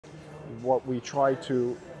what we try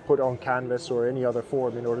to put on canvas or any other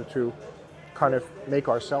form in order to kind of make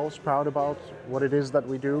ourselves proud about what it is that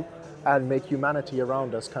we do and make humanity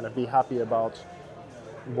around us kind of be happy about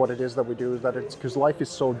what it is that we do. That it's because life is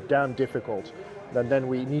so damn difficult that then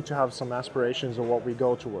we need to have some aspirations of what we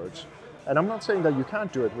go towards. And I'm not saying that you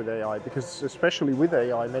can't do it with AI, because especially with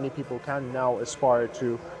AI, many people can now aspire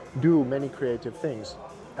to do many creative things.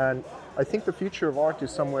 And I think the future of art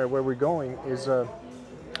is somewhere where we're going is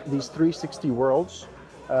these 360 worlds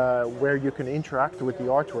where you can interact with the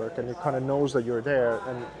artwork and it kind of knows that you're there,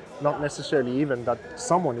 and not necessarily even that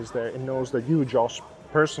someone is there. It knows that you, Josh,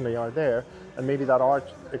 personally are there, and maybe that art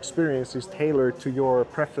experience is tailored to your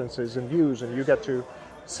preferences and views, and you get to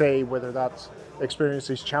say whether that experience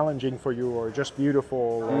is challenging for you or just beautiful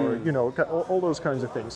or, you know, all those kinds of things.